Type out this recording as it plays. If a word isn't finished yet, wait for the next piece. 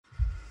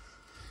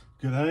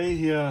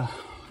G'day,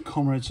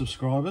 comrade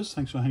subscribers.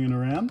 Thanks for hanging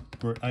around.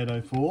 We're at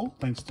 8:04.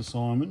 Thanks to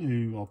Simon,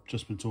 who I've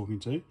just been talking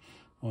to.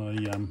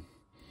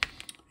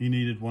 He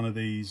needed one of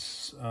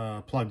these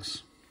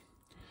plugs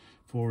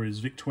for his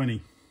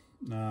VIC-20,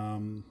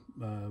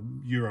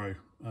 Euro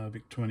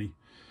VIC-20.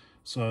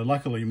 So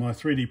luckily my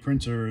 3D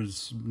printer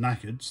is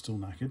knackered, still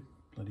knackered,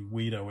 bloody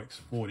weirdo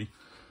X40.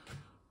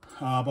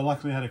 But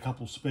luckily I had a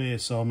couple spare,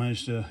 so I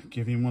managed to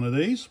give him one of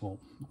these, well,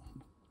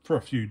 for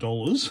a few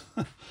dollars.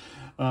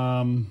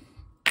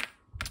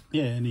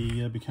 Yeah, and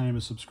he became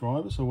a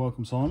subscriber, so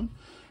welcome, Simon.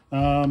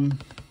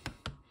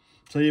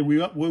 So yeah, we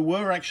went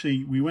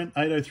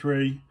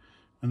 8:03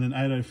 and then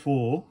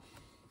 8:04,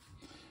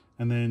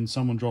 and then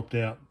someone dropped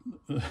out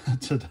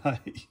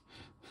today.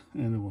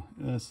 Anyway,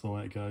 that's the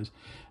way it goes.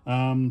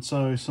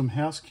 So some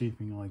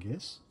housekeeping, I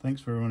guess. Thanks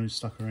for everyone who's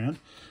stuck around.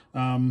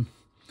 I've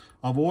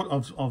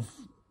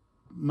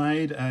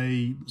made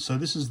a, so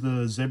this is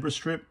the zebra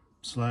strip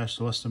 /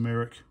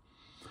 elastomeric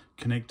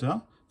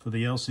connector for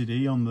the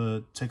LCD on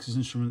the Texas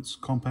Instruments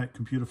Compact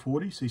Computer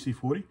 40,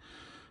 CC40.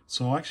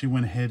 So I actually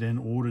went ahead and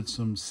ordered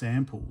some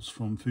samples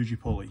from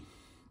Fujipoly,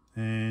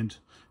 and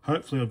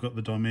hopefully I've got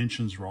the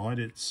dimensions right.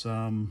 It's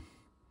I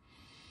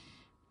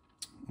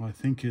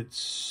think it's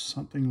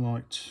something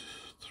like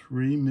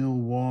 3mm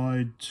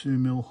wide,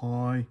 2mm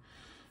high,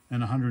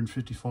 and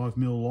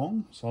 155mm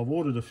long. So I've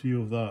ordered a few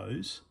of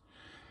those.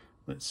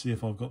 Let's see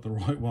if I've got the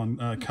right one,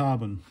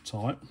 carbon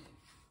type.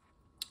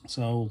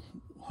 So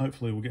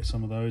hopefully we'll get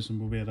some of those and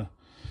we'll be able to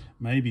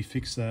maybe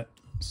fix that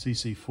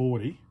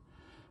CC40.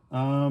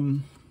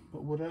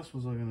 But what else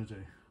was I going to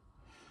do?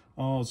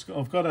 Oh,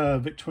 I've got a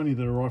VIC-20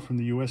 that arrived from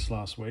the US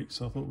last week,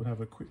 so I thought we'd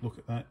have a quick look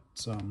at that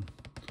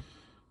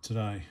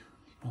today.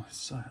 Oh,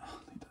 so I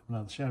need to have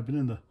another shower. I've been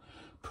in the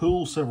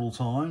pool several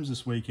times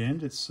this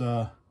weekend. It's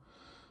been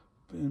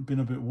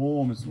a bit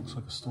warm. It looks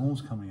like a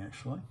storm's coming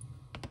actually.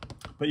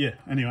 But yeah,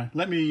 anyway,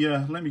 let me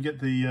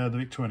get the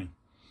VIC-20.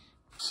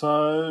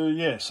 So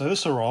yeah, so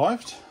this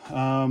arrived.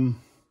 It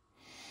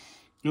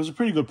was a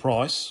pretty good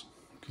price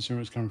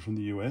considering it's coming from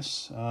the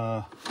US.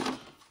 I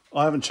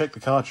haven't checked the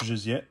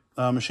cartridges yet.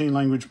 Machine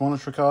language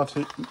monitor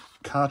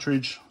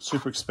cartridge,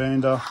 super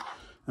expander,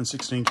 and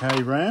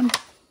 16K RAM.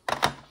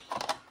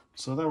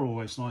 So they're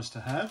always nice to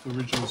have.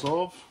 Originals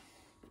of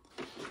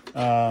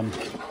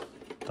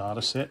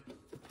Datasette.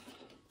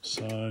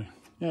 So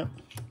yeah,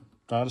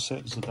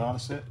 Datasette is the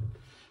Datasette.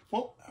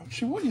 Well,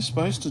 actually, what you're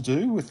supposed to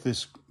do with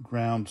this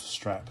ground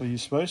strap, are you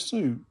supposed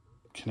to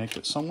connect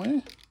it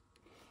somewhere?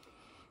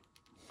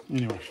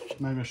 Anyway,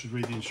 maybe I should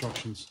read the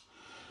instructions.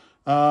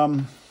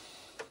 Power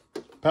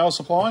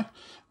supply,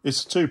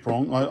 it's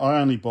two-prong. I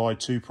only buy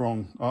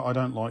two-prong. I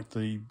don't like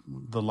the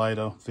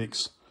later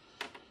VICs.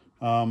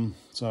 So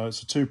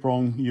it's a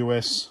two-prong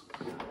US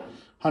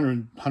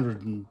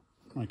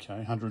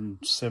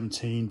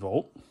 117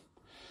 volt.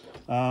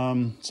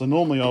 So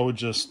normally I would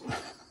just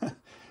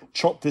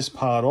chop this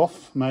part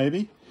off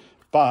maybe,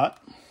 but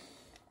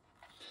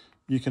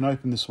you can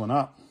open this one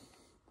up.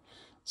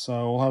 So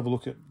I'll have a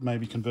look at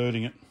maybe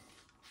converting it.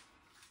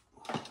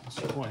 It's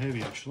quite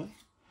heavy actually.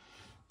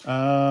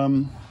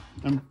 And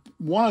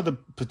one of the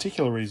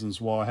particular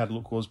reasons why I had a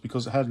look was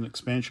because it had an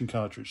expansion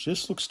cartridge.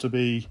 This looks to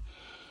be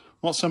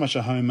not so much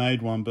a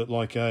homemade one, but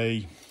like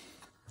a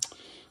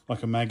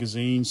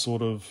magazine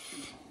sort of,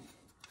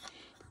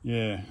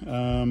 yeah.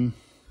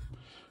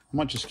 I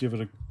might just give it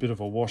a bit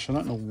of a wash. I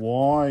don't know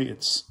why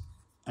it's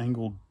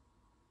angled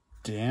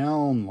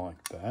down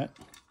like that.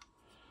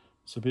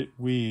 It's a bit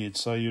weird.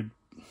 So you'd,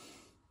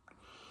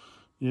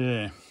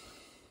 yeah.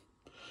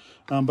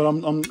 But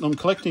I'm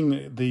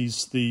collecting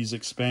these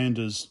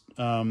expanders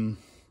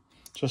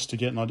just to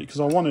get an idea, because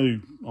I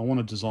want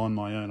to design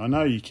my own. I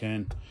know you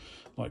can,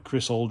 like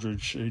Chris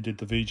Aldridge, who did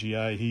the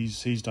VGA.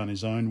 He's done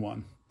his own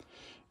one.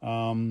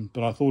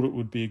 But I thought it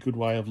would be a good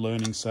way of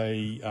learning,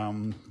 say,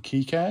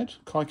 KiCad.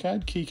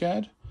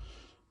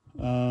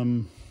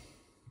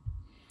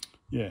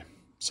 Yeah,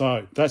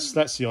 so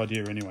that's the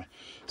idea anyway.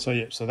 So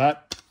yeah, so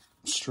that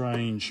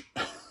strange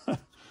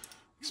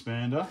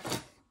expander,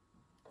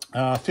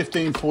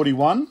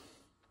 1541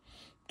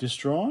 disk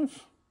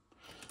drive.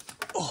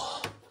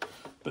 Oh,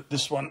 but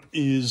this one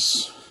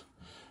is,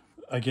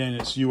 again,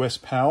 it's US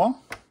power,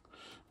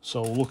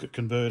 so we'll look at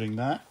converting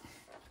that.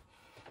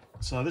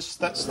 So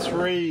that's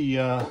three.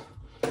 I've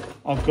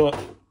got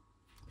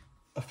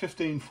a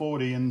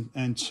 1540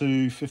 and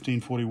two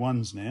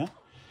 1541s now,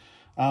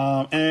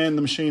 and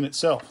the machine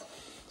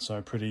itself.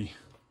 So pretty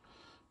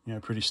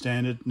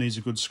standard. Needs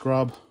a good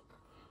scrub.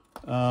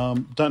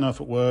 Don't know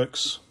if it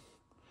works.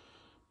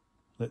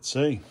 Let's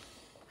see.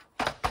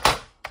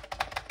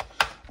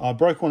 I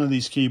broke one of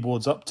these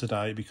keyboards up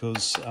today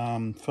because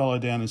fellow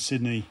down in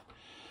Sydney,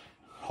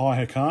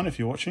 hi Hakan, if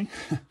you're watching,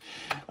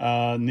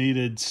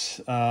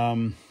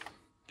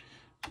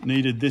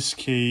 needed this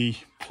key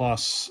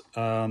plus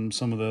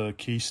some of the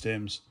key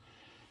stems.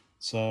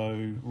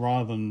 So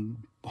rather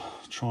than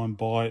try and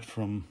buy it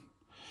from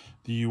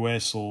the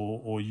US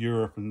or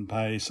Europe and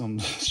pay some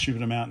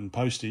stupid amount in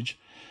postage,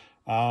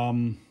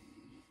 you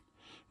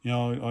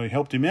know, I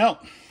helped him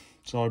out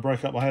So I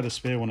had a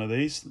spare one of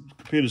these. The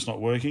computer's not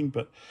working,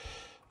 but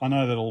I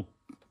know that'll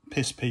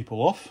piss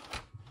people off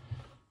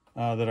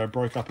that I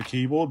broke up a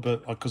keyboard,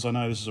 but because I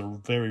know this is a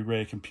very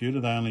rare computer,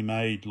 they only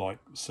made like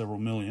several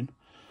million.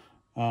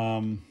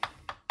 Yeah,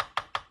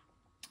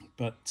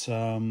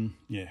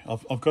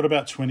 I've got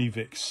about 20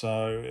 VICs,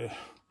 so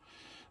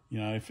you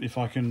know, if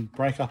I can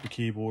break up a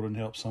keyboard and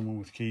help someone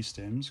with key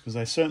stems, because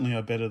they certainly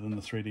are better than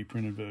the 3D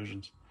printed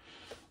versions.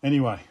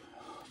 Anyway,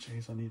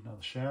 geez, I need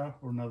another shower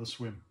or another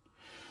swim.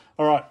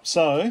 All right,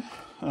 so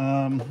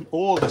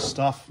all of this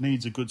stuff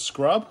needs a good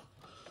scrub.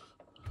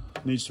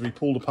 It needs to be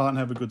pulled apart and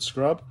have a good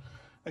scrub.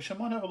 Actually,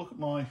 I might have a look at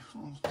I'll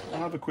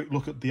have a quick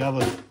look at the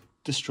other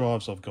disk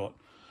drives I've got,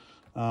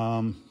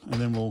 and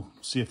then we'll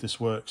see if this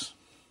works.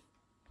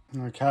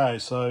 Okay,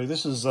 so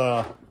this is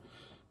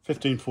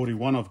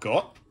 1541 I've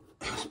got.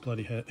 It's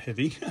bloody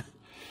heavy.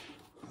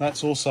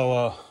 That's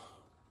also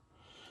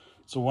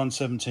it's a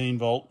 117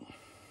 volt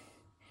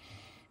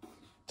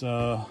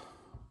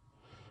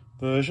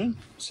version,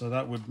 so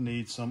that would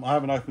need some. I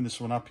haven't opened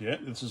this one up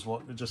yet. This is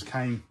what it just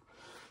came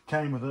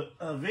with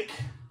a VIC,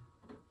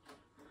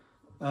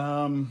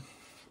 and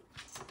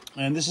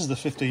this is the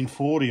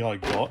 1540 I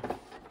got.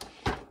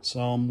 So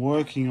I'm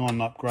working on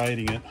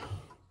upgrading it.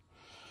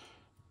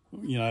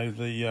 You know,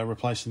 the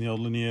replacing the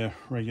old linear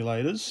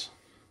regulators.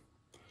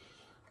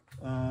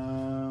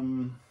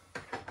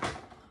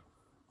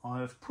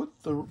 I've put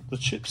the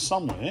chip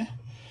somewhere,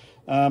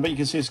 but you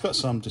can see it's got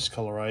some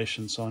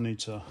discoloration, so I need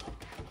to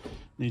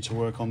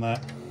work on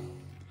that.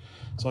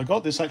 So I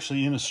got this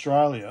actually in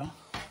Australia.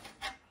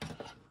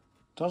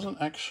 Doesn't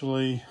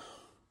actually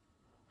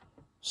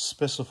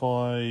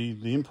specify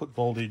the input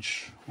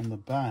voltage on the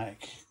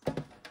back,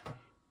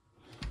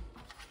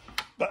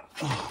 but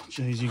oh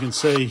geez, you can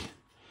see,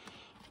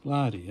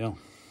 bloody hell,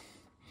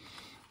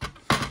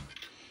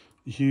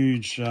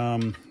 huge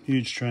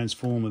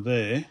transformer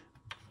there.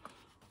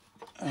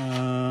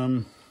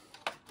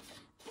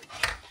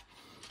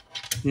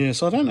 Yeah,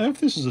 so I don't know if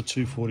this is a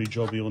 240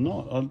 jobby or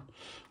not.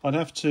 I'd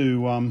have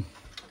to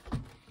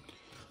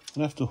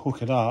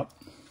hook it up.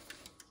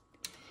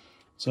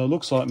 So it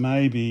looks like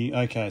maybe,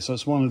 okay, so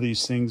it's one of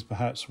these things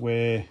perhaps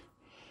where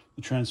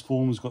the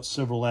transformer's got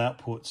several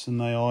outputs,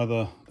 and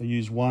they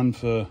use one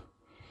for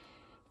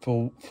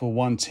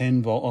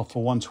 110 volt or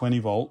for 120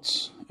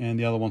 volts, and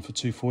the other one for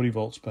 240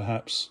 volts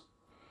perhaps.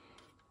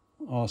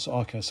 Oh, so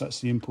okay, so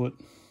that's the input.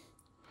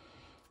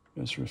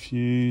 Goes for a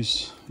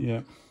fuse,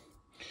 yeah.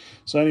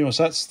 So anyway,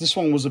 so this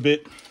one was a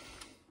bit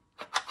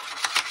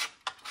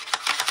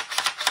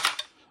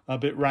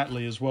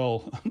rattly as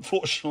well,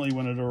 unfortunately,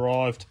 when it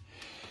arrived.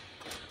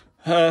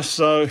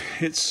 So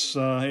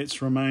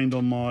it's remained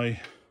on my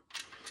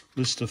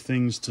list of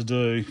things to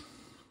do.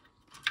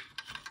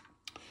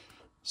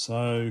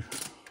 So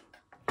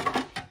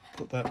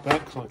put that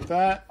back like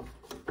that.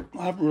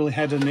 I haven't really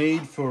had a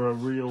need for a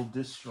real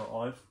disk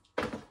drive.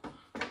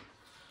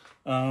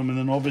 And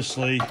then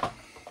obviously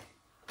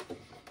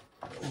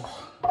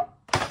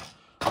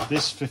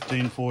this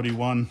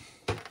 1541,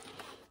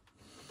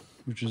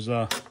 which is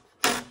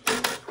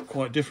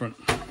quite different.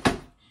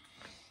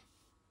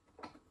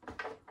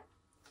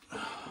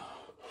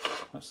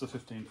 That's the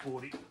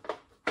 1540.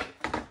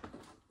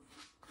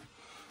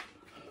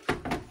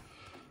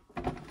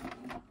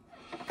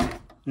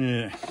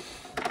 Yeah,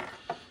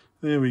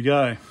 there we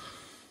go.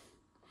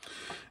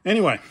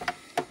 Anyway,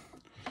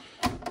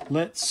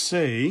 let's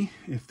see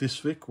if this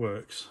VIC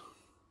works.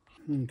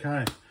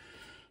 Okay,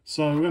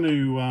 so I'm going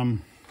to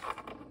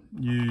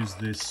use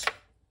this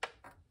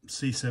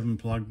C7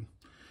 plug,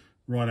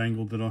 right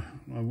angled, that I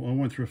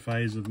went through a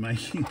phase of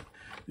making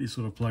these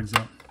sort of plugs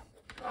up.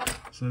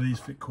 So these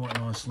fit quite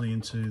nicely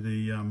into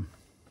the,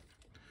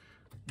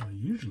 I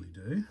usually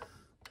do.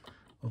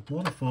 I've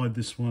modified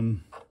this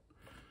one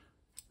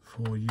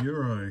for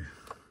Euro.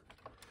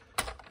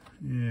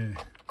 Yeah.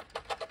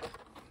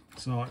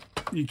 So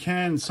you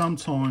can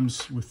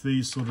sometimes with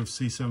these sort of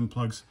C7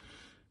 plugs,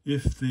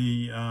 if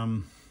the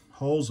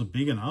holes are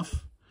big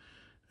enough,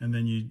 and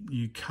then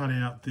you cut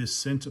out this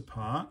center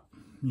part,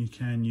 you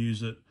can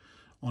use it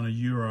on a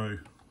Euro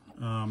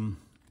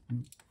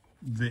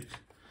VIC.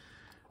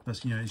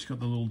 That's, you know, it's got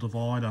the little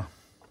divider.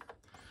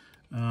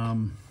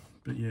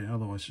 But yeah,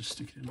 otherwise just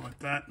stick it in like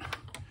that.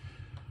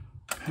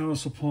 Power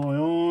supply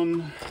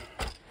on.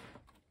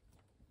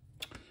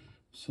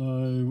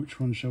 So which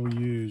one shall we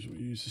use? We'll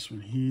use this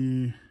one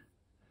here.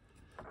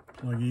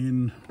 Plug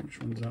in. Which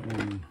one's that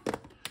one?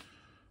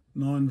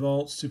 9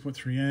 volts,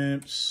 2.3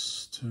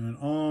 amps. Turn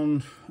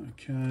on.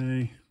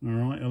 Okay. All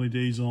right.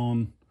 LED's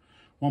on.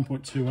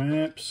 1.2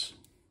 amps.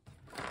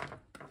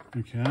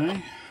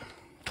 Okay.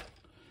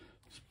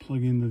 Let's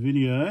plug in the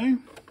video.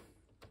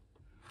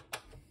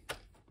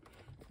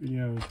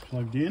 Video is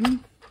plugged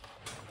in.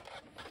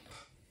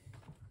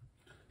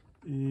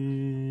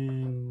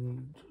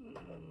 And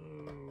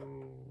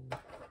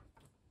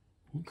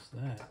what's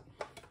that?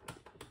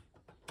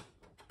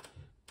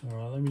 All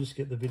right, let me just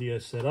get the video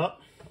set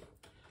up.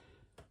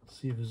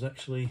 See if there's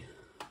actually,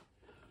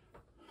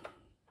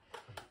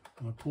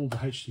 I pulled the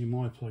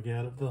HDMI plug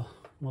out of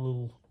my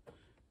little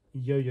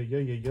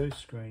yo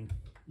screen.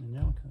 And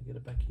now I can't get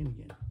it back in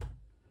again.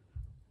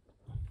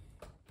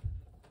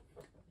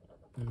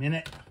 A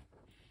minute.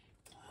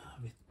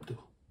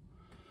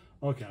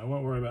 Okay, I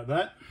won't worry about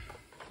that.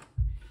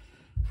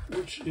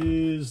 Which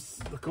is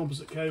the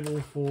composite cable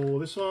for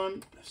this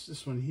one. It's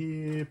this one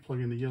here.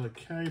 Plug in the yellow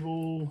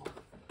cable.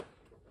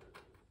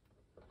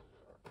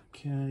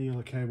 Okay,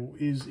 yellow cable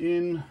is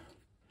in.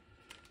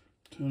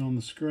 Turn on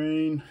the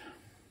screen.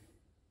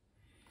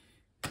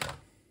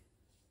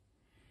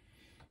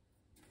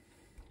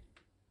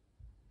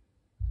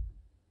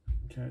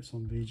 Okay, it's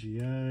on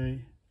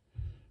VGA.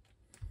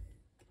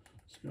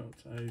 Let's go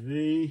to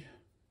AV.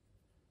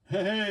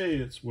 Hey,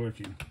 it's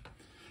working.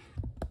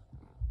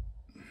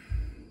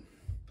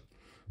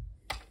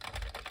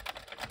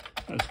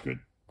 That's good.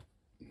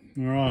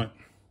 All right,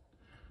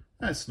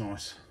 that's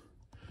nice.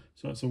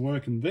 So it's a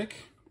working VIC.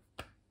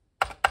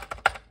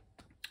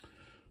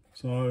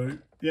 So,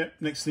 yeah,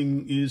 next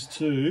thing is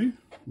to,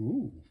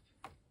 ooh,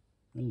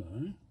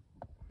 hello.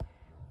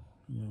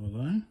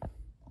 Hello.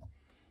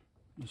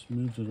 Just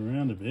moved it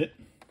around a bit.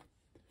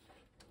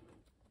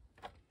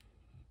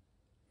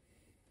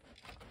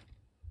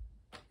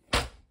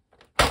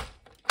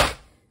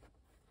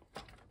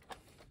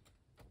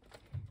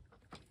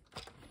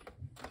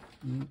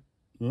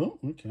 Oh,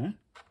 okay.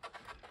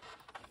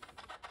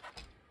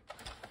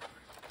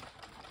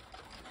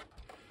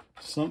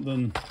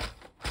 Something's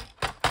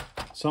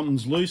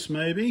loose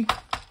maybe.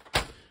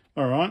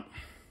 All right,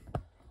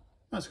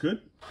 that's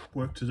good.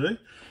 Work to do.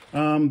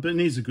 But it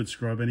needs a good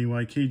scrub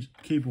anyway.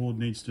 Keyboard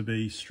needs to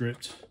be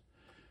stripped.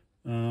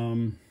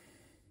 Yeah,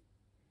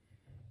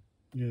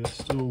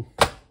 still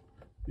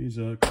needs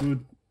a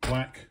good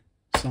whack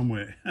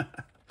somewhere.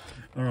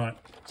 All right,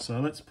 so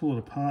let's pull it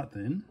apart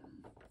then.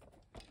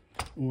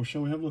 Or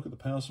shall we have a look at the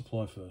power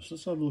supply first?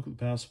 Let's have a look at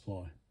the power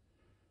supply.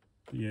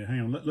 But yeah,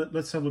 hang on.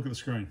 Let's have a look at the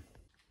screen.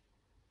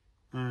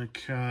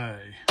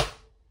 Okay.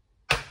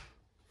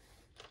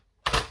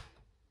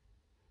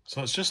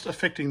 So it's just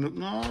affecting the...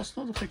 No, it's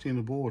not affecting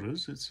the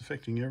borders. It's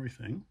affecting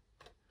everything.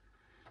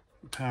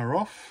 Power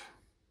off.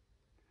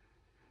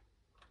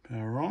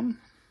 Power on.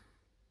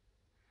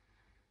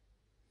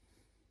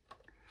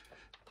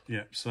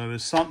 Yeah, so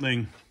there's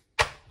something...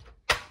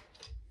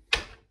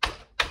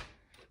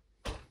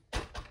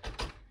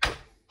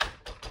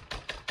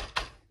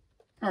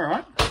 All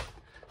right,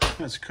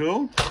 that's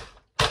cool.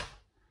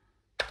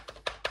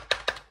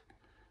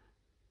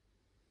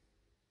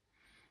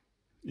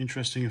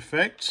 Interesting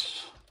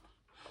effect.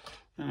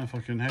 I don't know if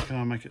I can, how can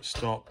I make it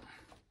stop?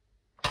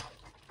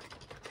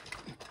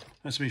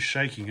 That's me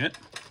shaking it.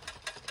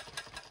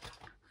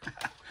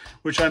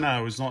 Which I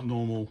know is not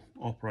normal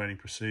operating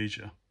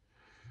procedure.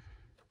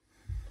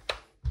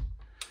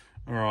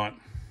 All right.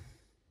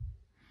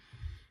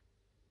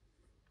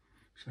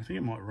 So I think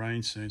it might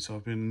rain soon, so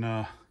I've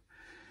been...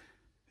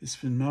 It's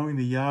been mowing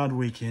the yard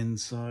weekend,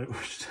 so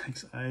which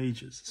takes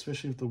ages,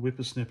 especially with the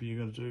whippersnapper you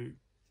got to do.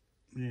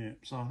 Yeah,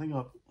 so I think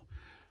I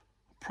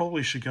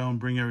probably should go and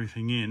bring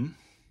everything in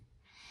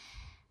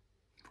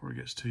before it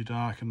gets too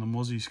dark and the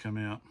mozzies come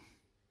out.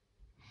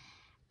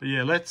 But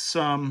yeah, let's.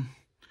 I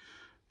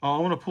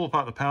want to pull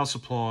apart the power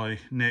supply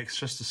next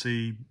just to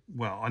see.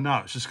 Well, I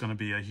know it's just going to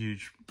be a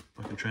huge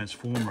fucking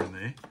transformer in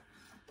there.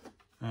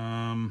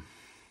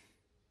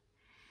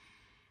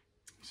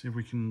 See if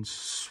we can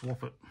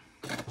swap it.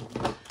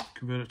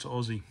 Convert it to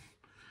Aussie.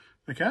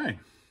 Okay.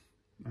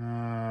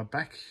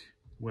 Back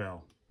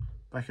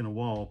in a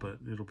while, but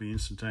it'll be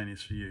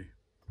instantaneous for you.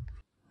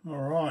 All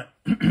right.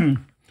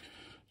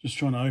 Just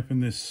trying to open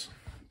this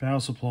power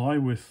supply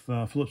with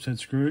Phillips head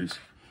screws.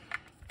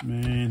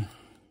 Man,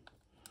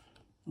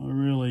 I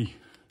really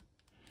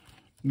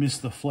miss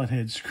the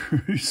flathead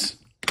screws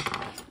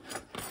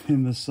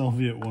in the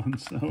Soviet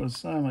ones. That was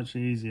so much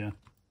easier.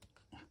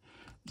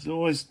 It's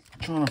always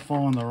trying to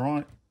find the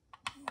right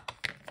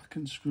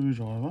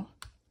screwdriver.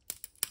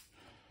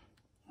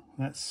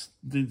 That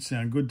didn't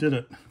sound good, did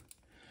it?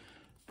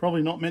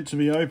 Probably not meant to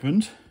be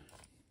opened.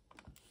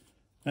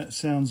 That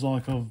sounds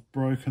like I've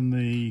broken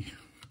the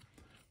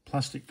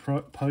plastic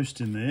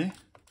post in there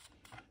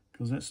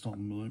because that's not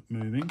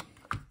moving.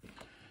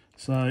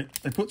 So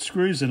they put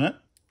screws in it.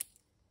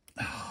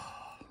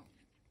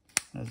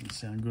 Doesn't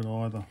sound good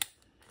either.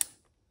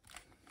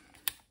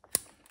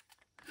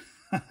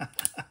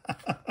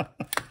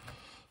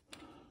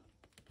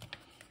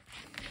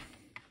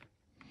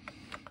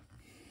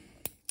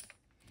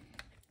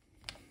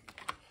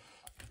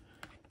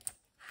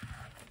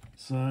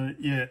 So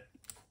yeah,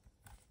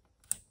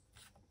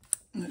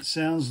 it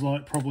sounds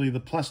like probably the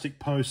plastic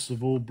posts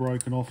have all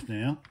broken off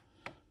now.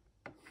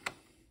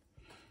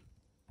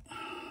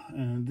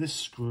 And this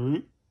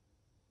screw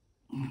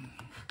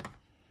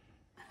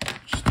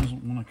just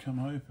doesn't want to come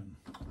open.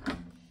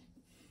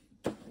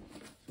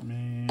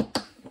 Man,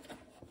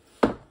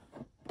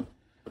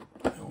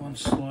 that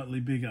one's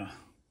slightly bigger.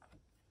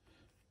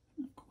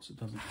 Of course it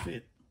doesn't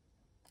fit.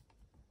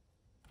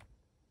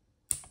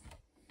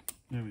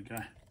 There we go.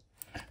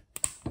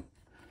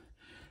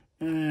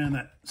 And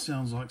that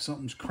sounds like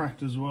something's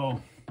cracked as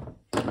well.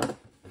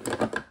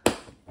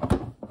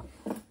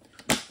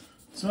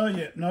 So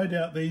yeah, no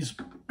doubt these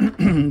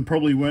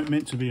probably weren't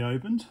meant to be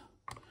opened.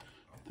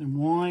 Then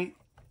why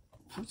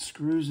put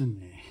screws in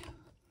there?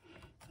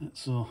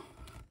 That's a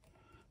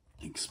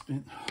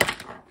expense.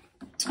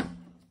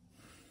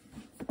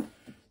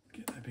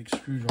 Get that big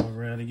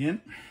screwdriver out again.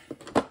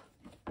 So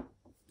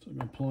I'm going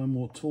to apply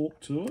more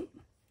torque to it.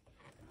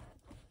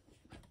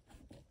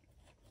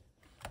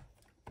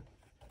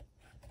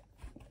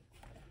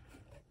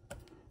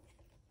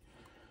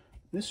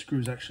 This screw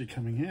is actually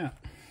coming out.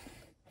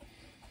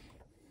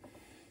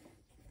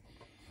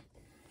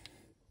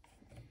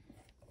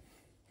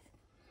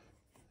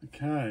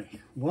 Okay,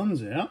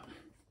 one's out.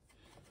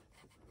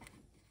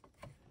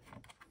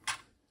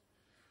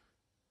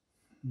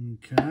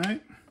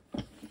 Okay.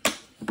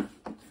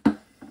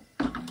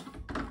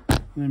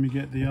 Let me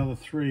get the other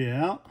three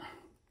out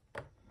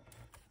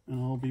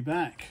and I'll be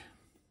back.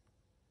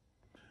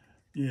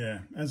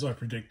 Yeah, as I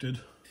predicted,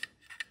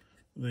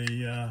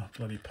 the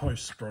bloody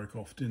posts broke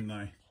off, didn't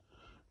they?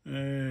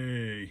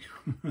 Hey.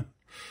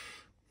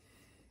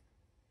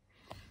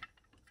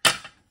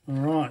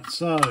 Alright,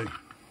 so,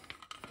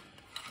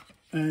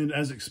 and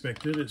as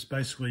expected, it's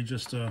basically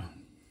just a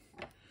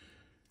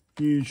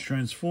huge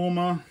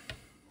transformer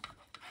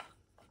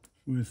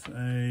with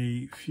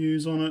a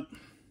fuse on it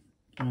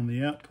on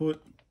the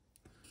output.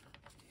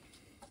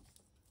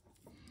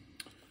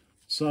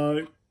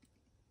 So,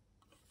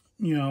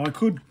 you know, I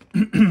could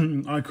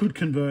I could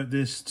convert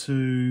this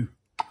to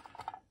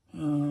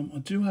I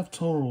do have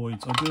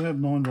toroids. I do have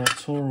 9-volt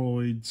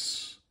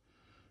toroids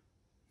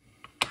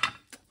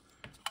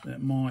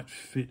that might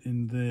fit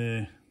in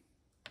there.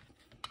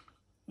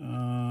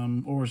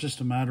 Or it's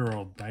just a matter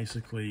of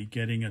basically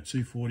getting a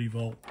 240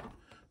 volt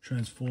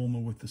transformer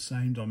with the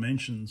same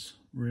dimensions,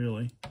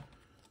 really.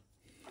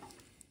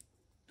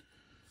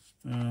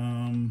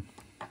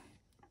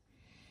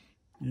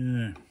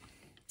 Yeah.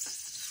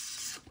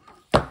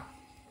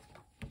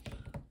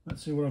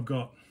 Let's see what I've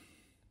got.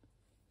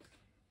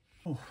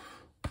 Oh,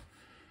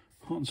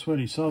 hot and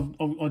sweaty. So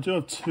I do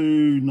have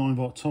two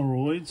 9-volt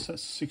toroids.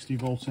 That's 60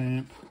 volt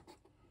amp.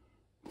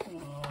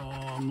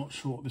 I'm not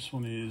sure what this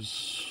one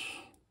is.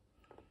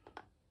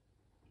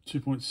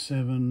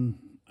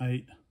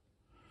 2.78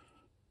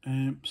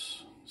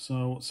 amps.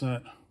 So what's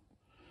that?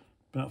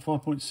 About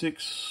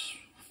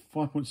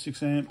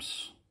 5.6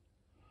 amps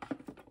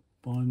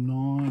by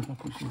 9.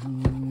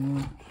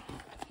 5.6.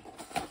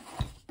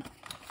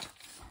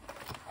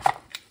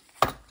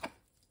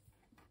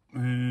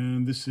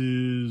 And this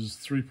is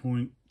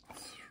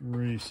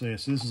 3.3. So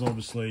yes, this is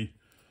obviously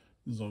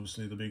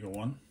the bigger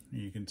one.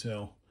 You can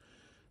tell.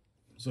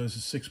 So this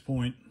is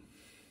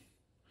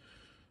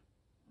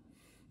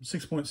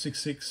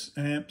 6.66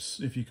 amps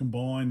if you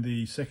combine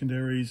the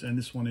secondaries, and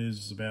this one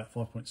is about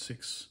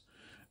 5.6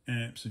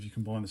 amps if you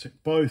combine the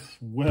both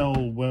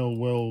well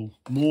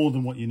more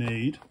than what you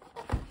need,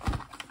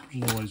 which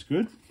is always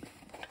good.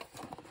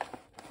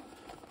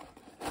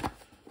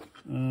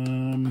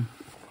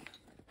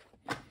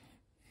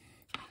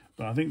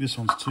 But I think this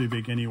one's too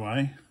big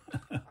anyway,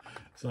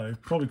 so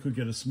probably could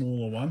get a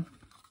smaller one,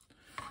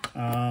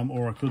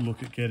 or I could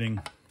look at getting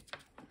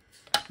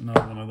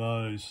another one of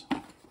those.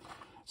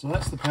 So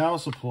that's the power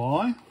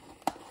supply,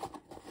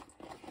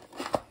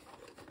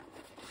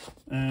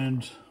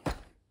 and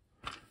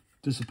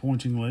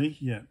disappointingly,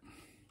 yeah,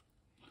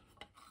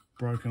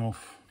 broken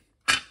off.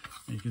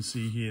 You can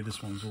see here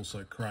this one's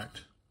also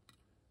cracked.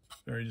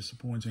 Very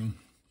disappointing.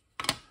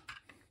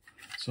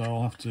 So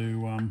I'll have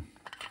to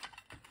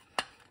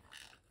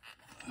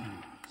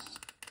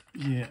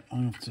yeah,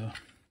 I'll have to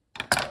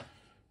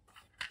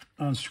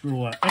unscrew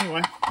all that.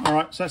 Anyway, all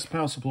right, so that's the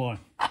power supply.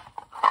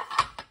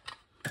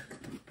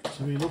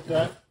 So we looked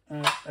at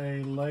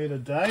a later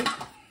date.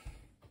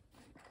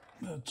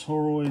 The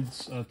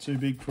toroids are too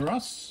big for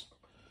us.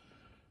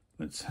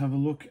 Let's have a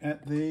look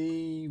at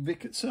the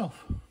VIC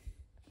itself.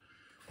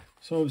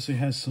 So obviously it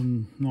has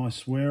some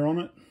nice wear on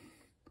it.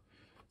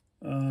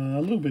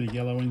 A little bit of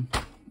yellowing.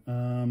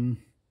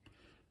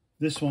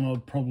 This one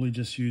I'd probably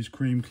just use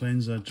cream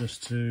cleanser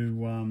just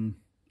to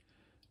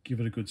give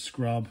it a good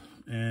scrub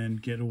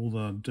and get all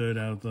the dirt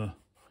out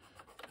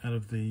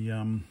of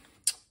the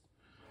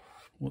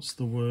what's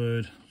the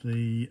word?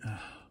 The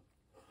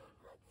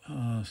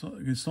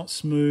it's not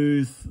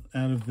smooth,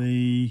 out of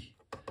the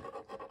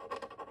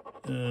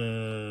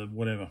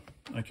whatever.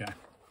 Okay.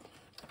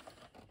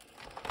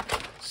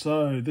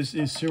 So this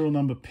is serial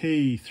number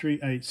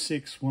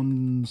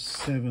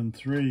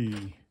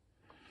P386173.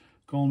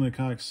 Kolme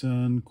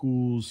kahdeksan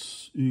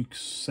kuusi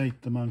yksi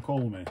seitsemän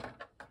kolme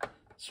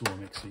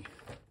suomeksi.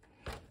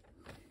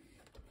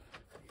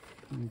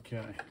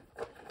 Okay.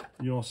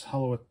 Jos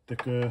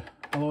haluatteko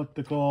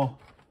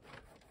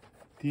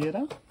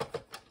tiedä?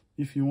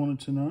 If you wanted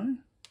to know.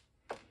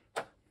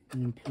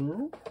 In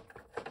plural.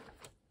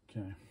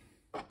 Okay.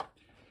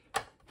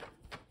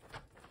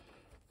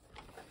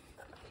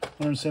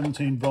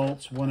 117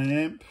 volts, 1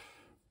 amp.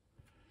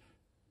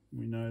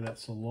 We know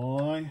that's a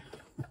lie.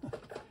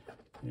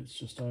 It's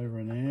just over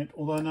an amp.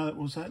 Although, no,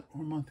 was that,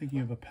 or am I thinking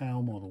of a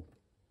PAL model?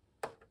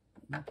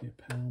 It might be a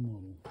PAL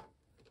model.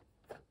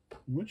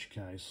 In which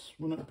case,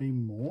 wouldn't it be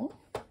more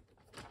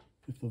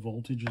if the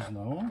voltage is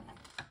lower?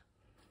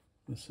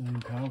 The same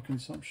power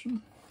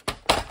consumption?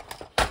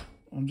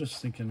 I'm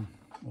just thinking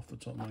off the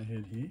top of my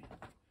head here.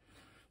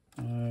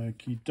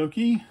 Okie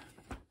dokie.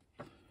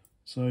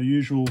 So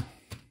usual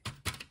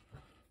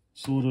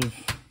sort of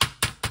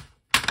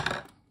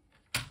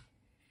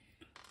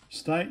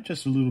state,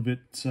 just a little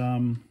bit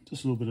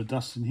of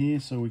dust in here,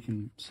 so we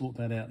can sort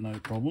that out, no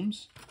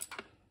problems.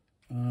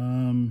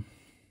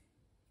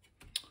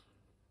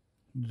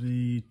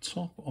 The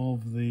top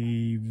of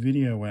the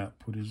video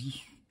output is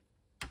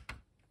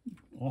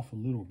off a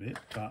little bit,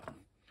 but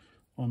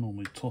I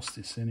normally toss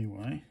this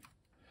anyway.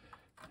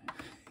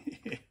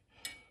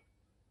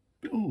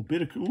 There's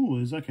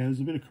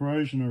a bit of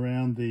corrosion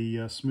around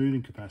the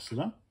smoothing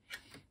capacitor.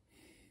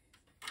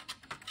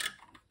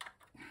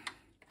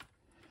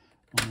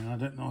 I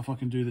don't know if I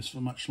can do this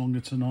for much longer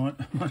tonight.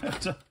 I might have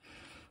to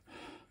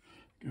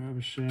go have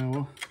a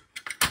shower.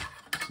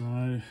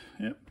 So,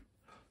 yep,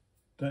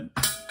 don't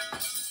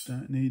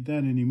need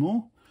that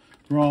anymore.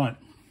 Right.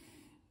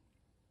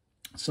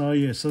 So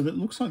yeah, so that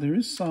looks like there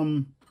is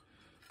some.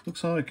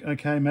 Looks like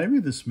okay, maybe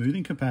the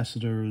smoothing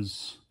capacitor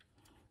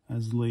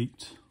has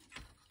leaked.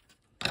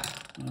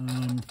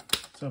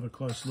 Let's have a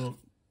close look.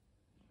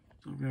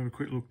 So we'll have a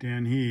quick look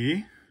down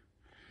here.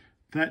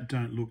 That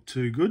don't look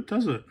too good,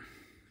 does it?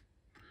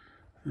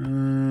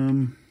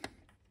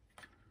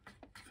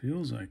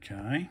 Feels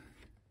okay.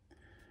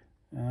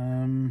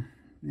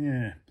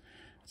 Yeah.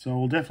 So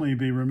we'll definitely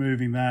be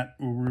removing that.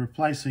 We're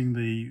replacing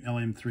the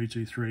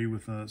LM323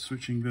 with a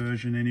switching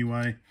version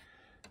anyway.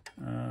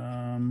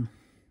 I've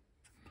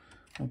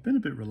been a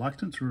bit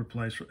reluctant to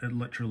replace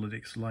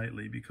electrolytics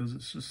lately because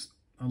it's just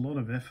a lot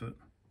of effort.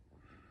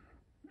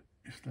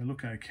 If they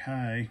look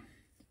okay,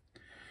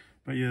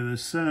 but yeah,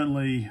 there's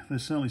certainly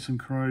some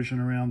corrosion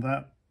around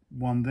that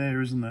one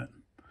there, isn't it?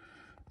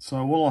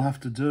 So what I'll have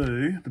to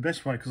do, the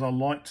best way, because I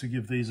like to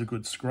give these a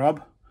good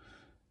scrub,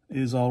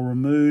 is I'll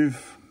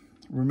remove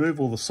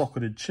all the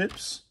socketed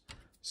chips.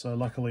 So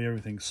luckily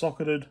everything's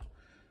socketed.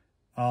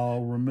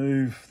 I'll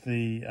remove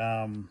the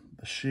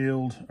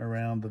shield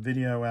around the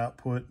video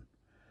output.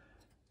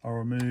 I'll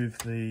remove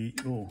the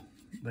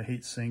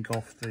heat sink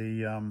off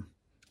the,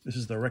 this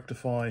is the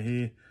rectifier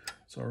here.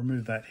 So I'll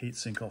remove that heat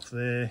sink off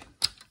there.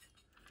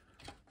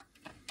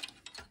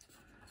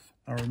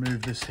 I'll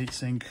remove this heat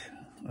sink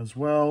as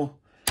well.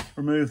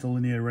 Remove the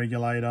linear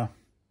regulator.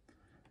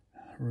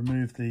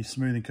 Remove the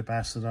smoothing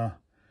capacitor.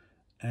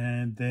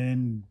 And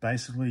then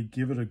basically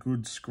give it a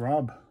good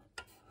scrub.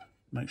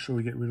 Make sure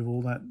we get rid of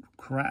all that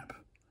crap.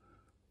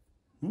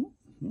 Oh,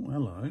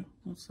 hello.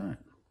 What's that?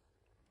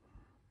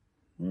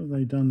 What have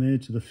they done there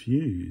to the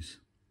fuse?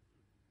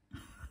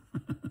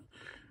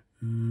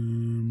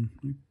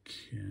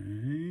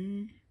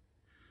 Okay.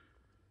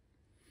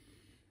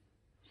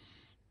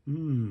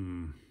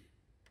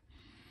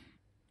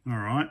 All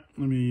right.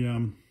 Let me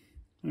have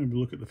a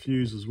look at the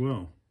fuse as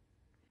well.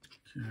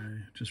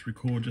 Okay. Just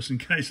record just in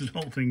case the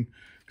whole thing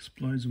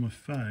explodes in my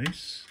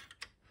face.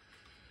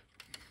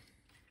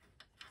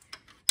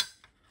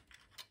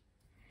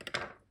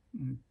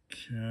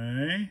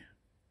 Okay.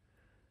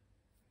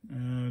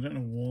 I don't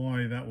know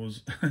why that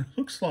was.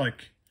 Looks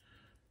like.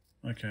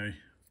 Okay.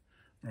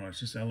 Right,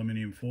 it's just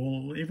aluminium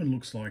foil. It even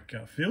looks like,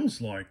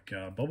 feels like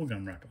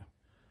bubblegum wrapper.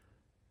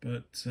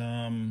 But,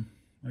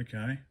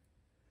 okay.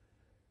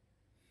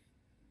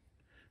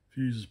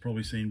 Fuse has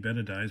probably seen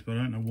better days, but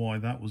I don't know why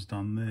that was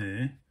done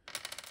there.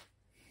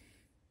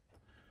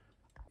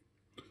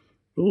 It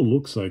all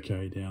looks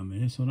okay down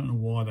there, so I don't know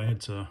why they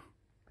had to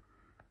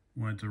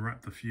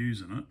wrap the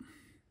fuse in it.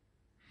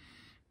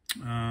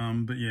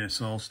 But yeah,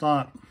 so I'll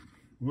start,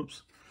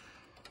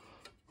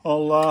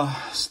 I'll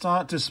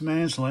start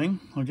dismantling.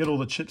 I'll get all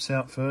the chips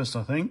out first,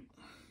 I think.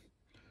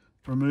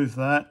 Remove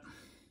that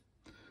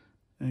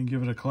and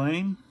give it a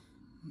clean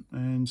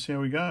and see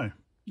how we go.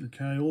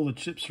 Okay, all the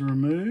chips are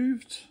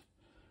removed.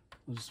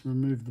 I'll just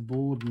remove the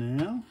board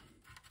now.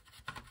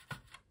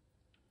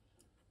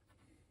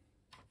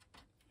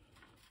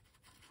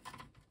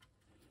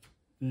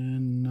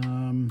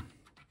 Then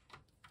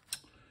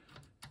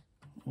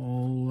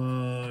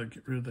I'll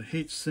get rid of the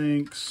heat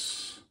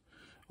sinks.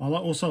 I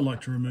also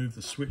like to remove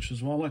the switch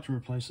as well. I like to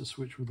replace the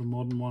switch with a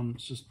modern one.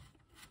 It's just,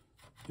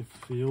 it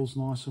feels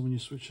nicer when you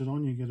switch it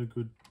on. You get a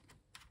good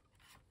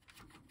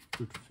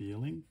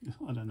feeling.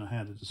 I don't know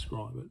how to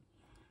describe it.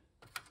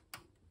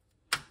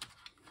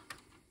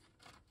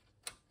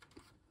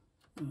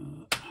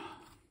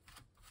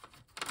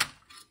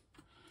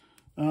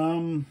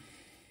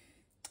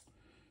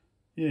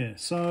 Yeah,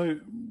 so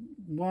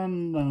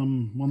one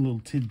little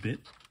tidbit,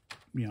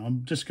 you know,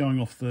 I'm just going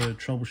off the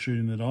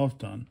troubleshooting that I've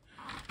done,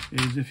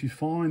 is if you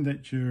find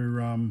that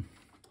your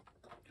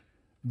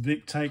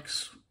VIC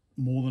takes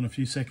more than a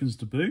few seconds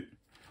to boot,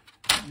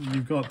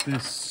 you've got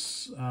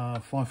this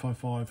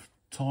 555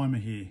 timer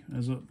here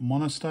as a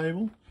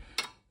monostable,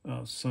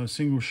 so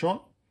single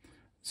shot.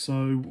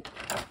 So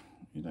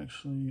it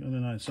actually, I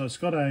don't know, so it's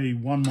got a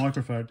 1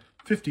 microfarad,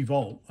 50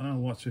 volt, I don't know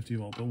why it's 50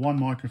 volt, but 1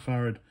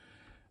 microfarad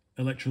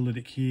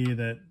electrolytic here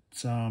that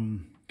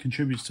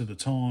contributes to the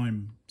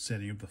time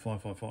setting of the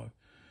 555.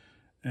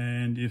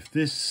 And if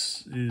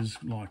this is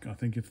like, I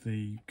think if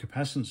the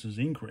capacitance is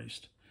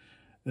increased,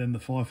 then the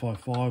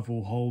 555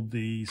 will hold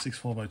the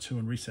 6502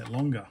 and reset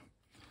longer.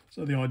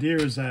 So the idea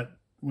is that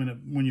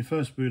when you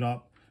first boot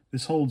up,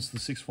 this holds the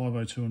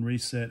 6502 and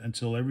reset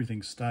until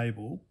everything's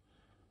stable,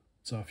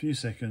 so a few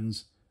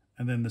seconds,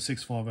 and then the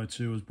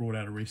 6502 is brought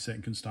out of reset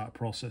and can start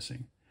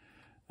processing.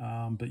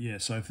 But yeah,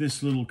 so if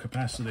this little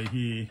capacitor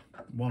here,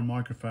 1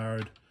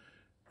 microfarad,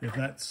 if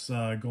that's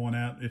gone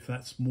out, if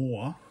that's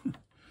more,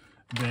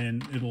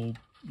 then it'll,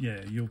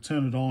 yeah, you'll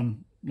turn it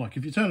on. Like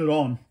if you turn it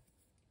on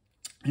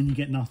and you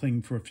get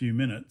nothing for a few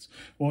minutes,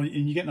 well,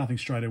 and you get nothing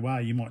straight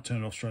away, you might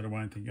turn it off straight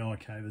away and think, oh,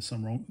 okay, there's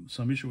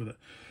some issue with it.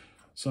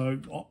 So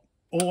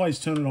always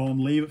turn it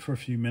on, leave it for a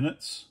few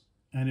minutes,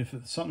 and if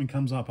something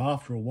comes up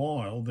after a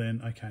while,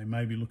 then okay,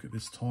 maybe look at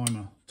this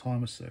timer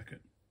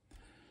circuit.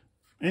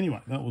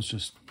 Anyway, that was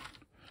just,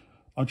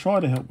 I try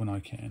to help when I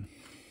can.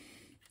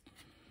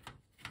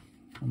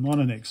 I'm not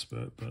an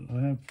expert, but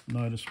I have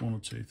noticed 1 or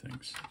 2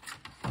 things.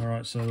 All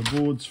right, so the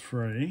board's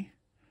free.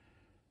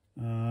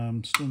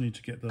 Still need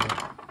to get the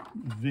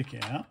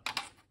VIC out.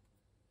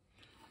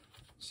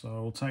 So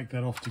I'll take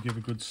that off to give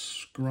a good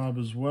scrub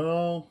as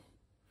well.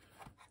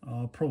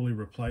 I'll probably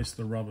replace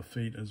the rubber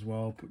feet as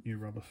well, put new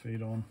rubber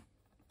feet on.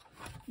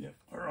 Yep,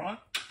 all right.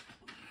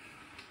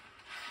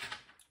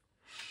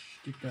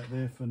 Stick that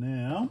there for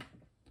now.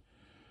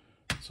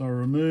 So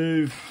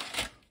remove,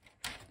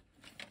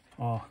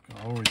 oh,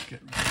 I always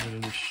get rid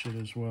of this shit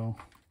as well.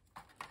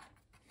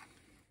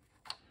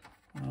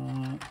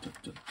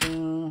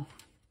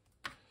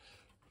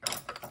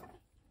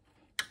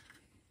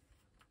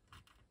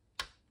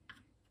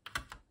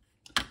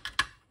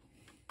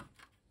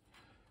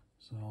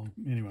 So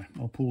anyway,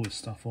 I'll pull this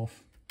stuff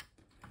off.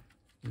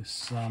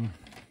 This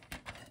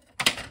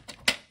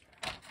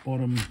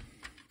bottom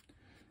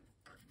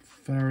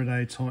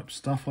Faraday type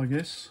stuff, I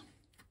guess.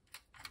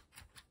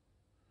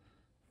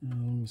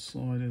 On the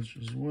side edge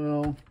as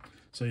well.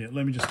 So yeah,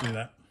 let me just do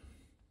that.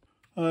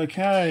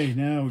 Okay,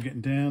 now we're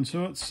getting down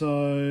to it.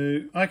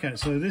 So, okay,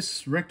 so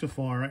this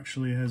rectifier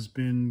actually has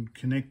been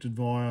connected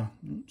via,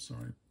 oops,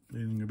 sorry,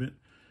 bleeding a bit.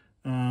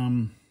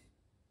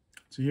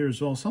 So here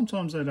as well,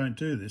 sometimes they don't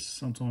do this,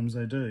 sometimes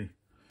they do.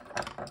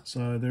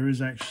 So there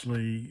is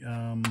actually,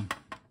 yeah,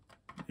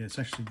 it's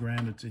actually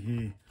grounded to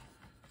here.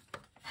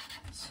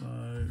 So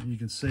you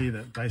can see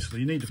that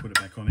basically you need to put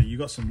it back on here. You've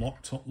got some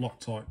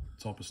Loctite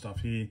type of stuff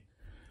here.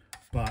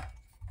 But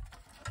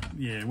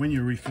yeah, when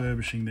you're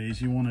refurbishing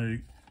these, you want to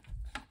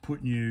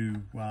put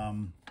new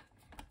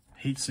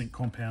heatsink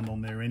compound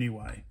on there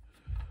anyway.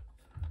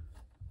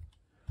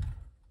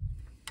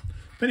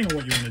 Depending on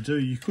what you want to do,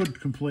 you could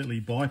completely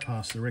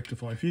bypass the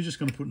rectifier. If you're just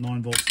going to put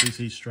 9 volts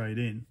DC straight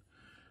in,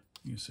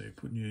 you can see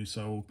put new,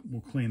 so we'll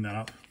clean that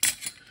up.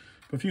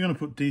 But if you're going to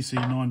put DC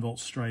 9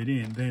 volts straight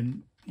in,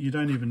 then you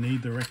don't even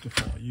need the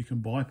rectifier. You can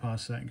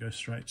bypass that and go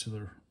straight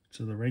to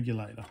the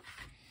regulator.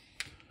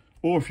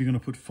 Or if you're going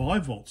to put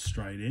 5 volts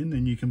straight in,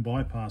 then you can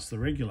bypass the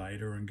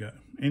regulator and go,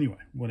 anyway,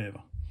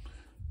 whatever,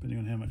 depending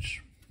on how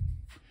much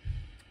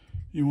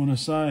you want to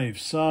save.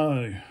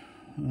 So,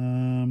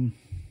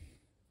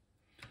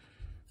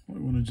 what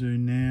we want to do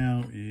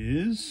now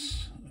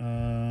is, we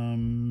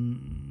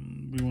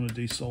want to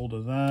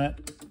desolder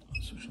that.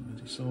 Switch on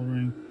the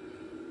desoldering.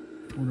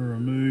 We want to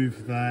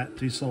remove that,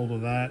 desolder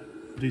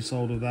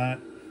that,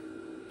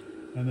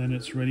 and then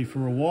it's ready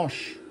for a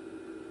wash.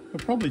 I'll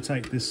probably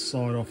take this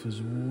side off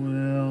as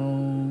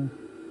well.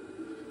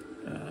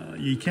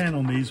 You can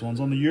on these ones.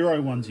 On the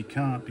Euro ones you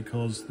can't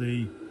because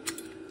the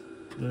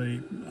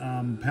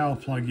power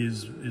plug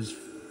is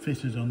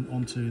fitted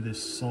onto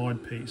this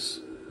side piece.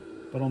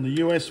 But on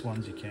the US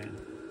ones you can.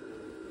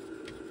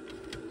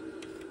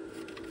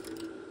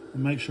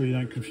 And make sure you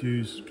don't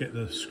get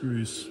the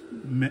screws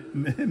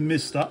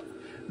mixed up.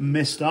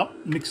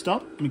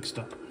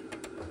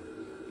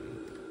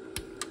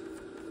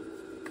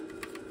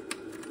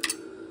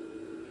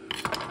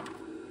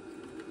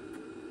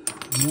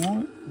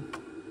 Right.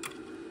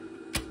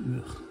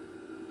 Ugh.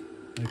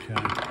 Okay.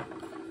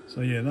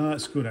 So yeah, no,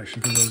 that's good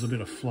actually because there's a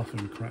bit of fluff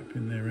and crap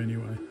in there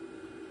anyway.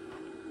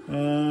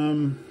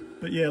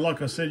 But yeah,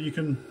 like I said,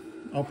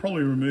 I'll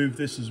probably remove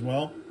this as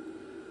well.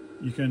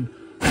 You can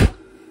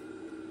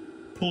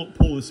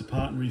pull this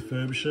apart and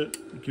refurbish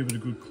it, give it a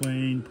good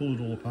clean, pull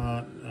it all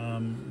apart,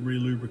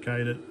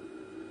 re-lubricate it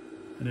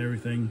and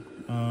everything.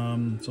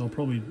 So I'll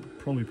probably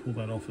pull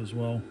that off as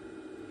well.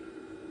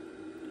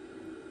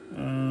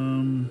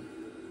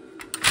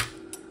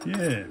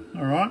 Yeah,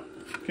 all right,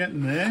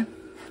 getting there.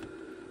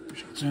 We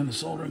should turn the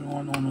soldering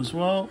iron on as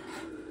well.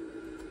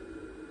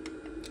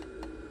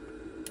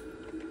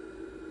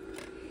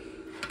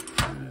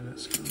 Yeah,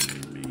 that's going to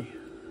need me.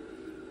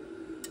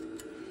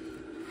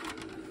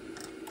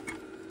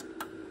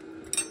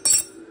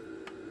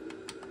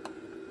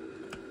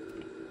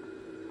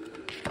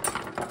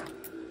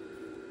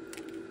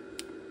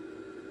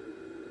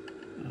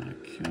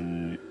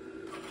 Okay.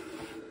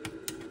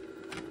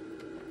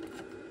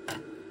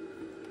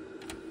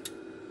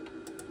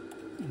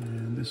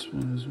 And this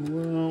one as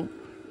well.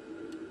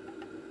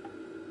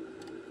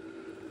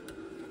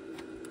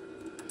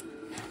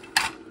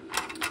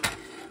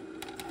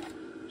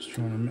 Just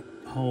trying to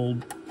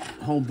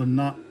hold the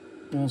nut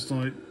whilst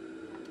I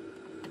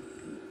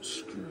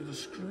screw the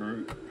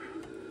screw.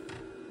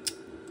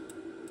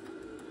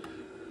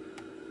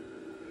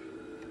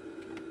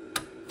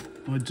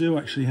 I do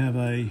actually have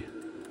a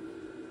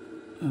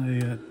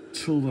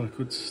tool that I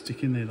could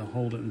stick in there to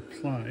hold it in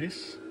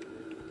place.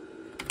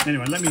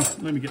 Anyway, let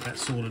me get that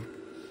sorted.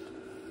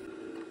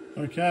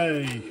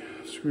 Okay,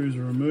 screws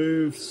are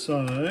removed.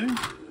 So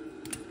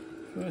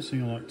first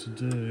thing I like to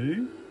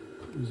do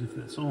is, if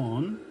that's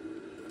on,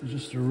 is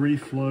just to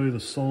reflow the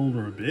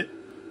solder a bit,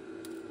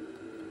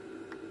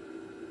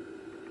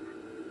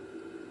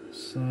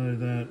 so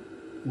that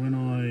when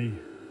I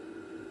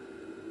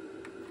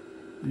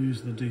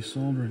use the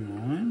desoldering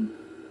line,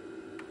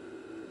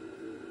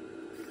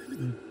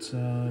 it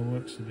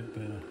works a bit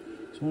better.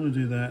 So I want to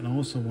do that, and I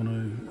also want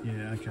to,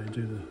 yeah, okay,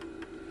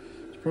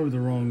 it's probably the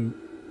wrong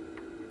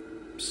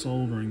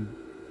soldering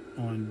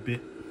iron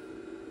bit.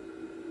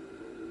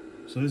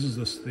 So this is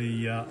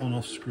the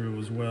on-off screw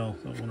as well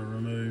that I want to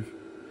remove.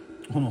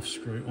 On-off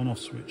screw, on-off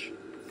switch.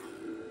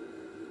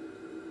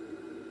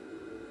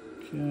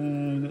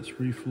 Okay, that's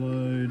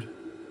reflowed.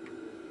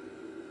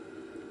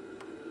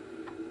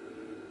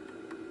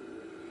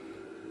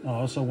 I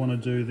also want to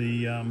do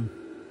the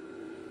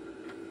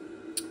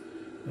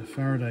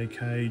Faraday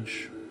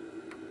cage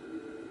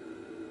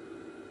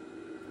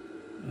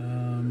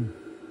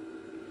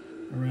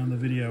around the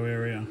video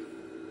area.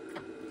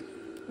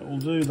 But we'll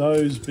do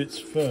those bits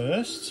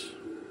first.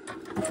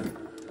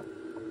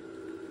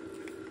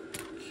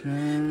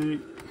 Okay.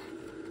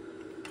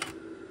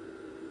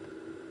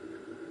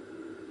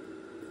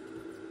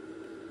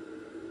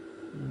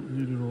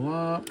 Heat it all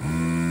up.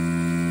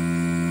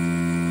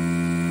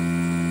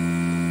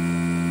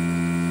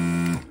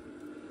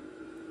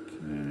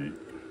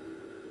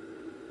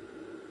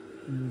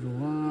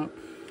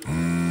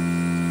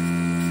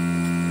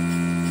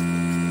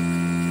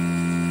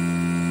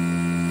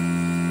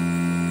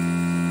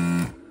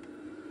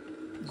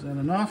 Is that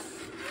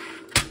enough?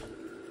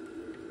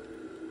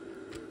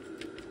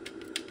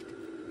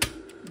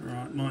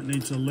 Alright, might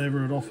need to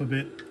lever it off a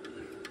bit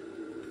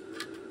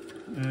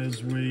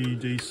as we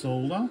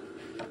desolder.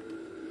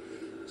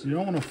 So you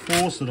don't want to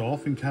force it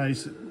off in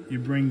case you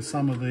bring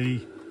some of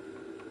the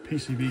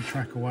PCB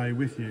track away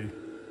with you.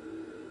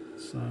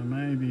 So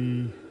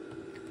maybe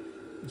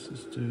let's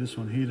just do this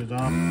one, heat it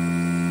up.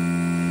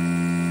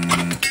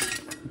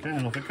 Okay,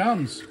 and off it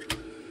comes.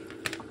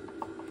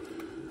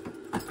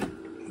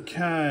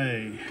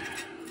 Okay,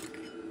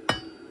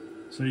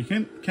 so you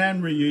can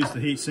reuse the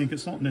heatsink.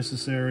 It's not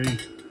necessary.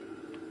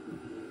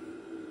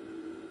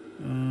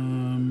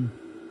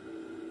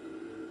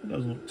 It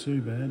doesn't look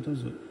too bad,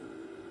 does it?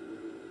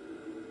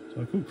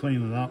 So I could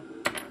clean it up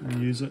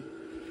and use it.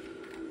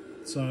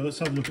 So let's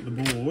have a look at the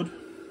board.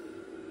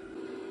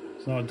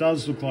 So it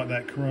does look like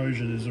that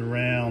corrosion is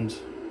around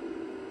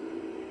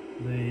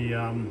the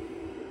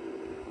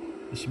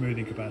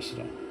smoothing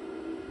capacitor.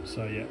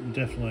 So yeah,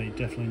 definitely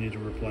need to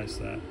replace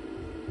that.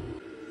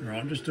 Alright,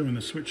 I'm just doing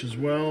the switch as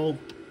well.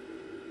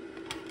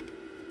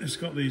 It's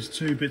got these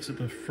two bits at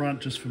the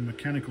front just for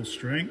mechanical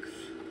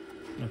strength.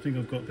 I think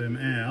I've got them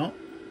out.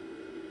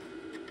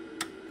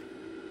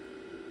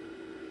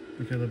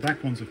 Okay, the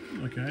back ones have,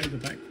 okay, the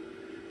back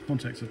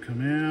contacts have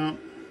come out.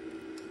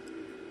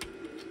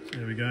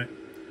 There we go.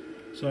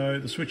 So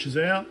the switch is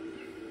out.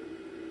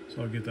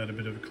 So I'll give that a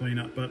bit of a clean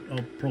up, but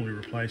I'll probably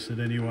replace it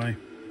anyway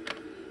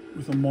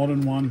with a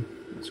modern one.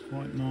 That's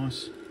quite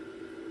nice.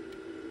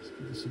 Let's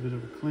give this a bit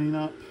of a clean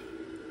up.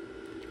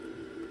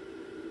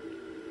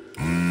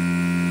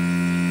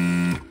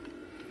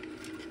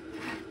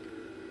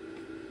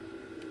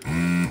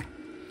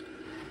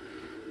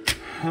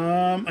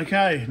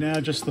 Okay, now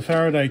just the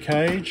Faraday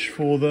cage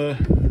for the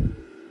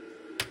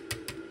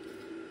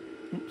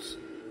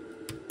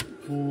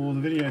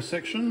video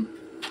section.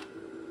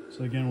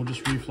 So again, we'll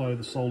just reflow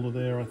the solder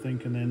there, I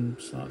think, and then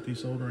start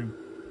desoldering.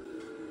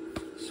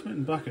 Sweat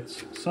and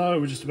buckets. So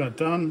we're just about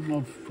done.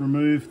 I've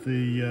removed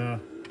the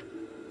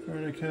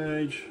Faraday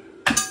cage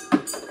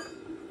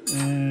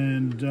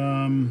and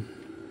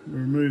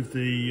removed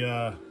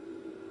the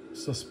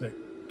suspect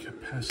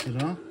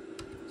capacitor.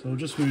 So I'll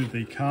just move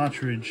the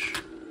cartridge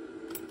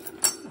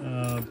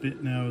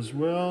bit now as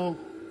well,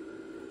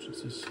 which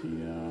is this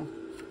here.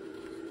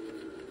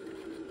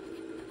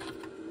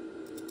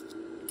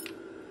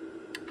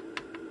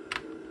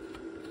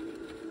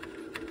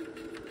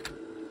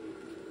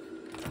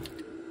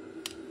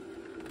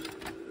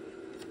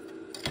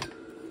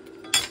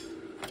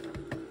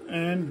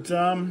 And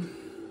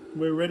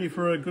we're ready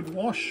for a good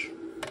wash.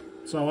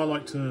 So I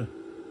like to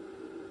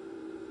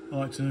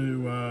do it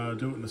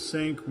in the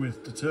sink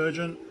with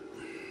detergent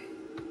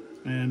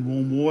and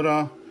warm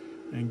water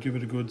and give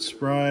it a good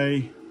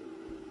spray.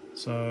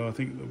 So I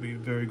think it'll be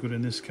very good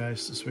in this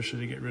case, especially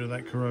to get rid of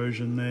that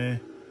corrosion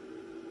there.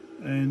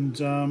 And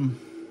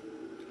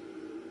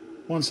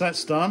once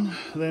that's done,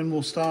 then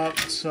we'll start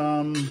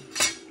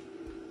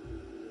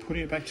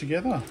putting it back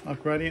together,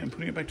 upgrading it and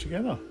putting it back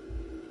together.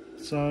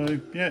 So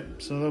yeah,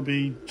 so there'll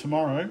be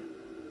tomorrow,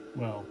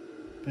 well,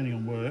 depending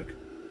on work.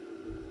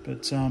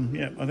 But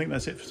yeah, I think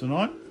that's it for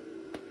tonight.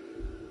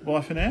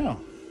 Bye for now.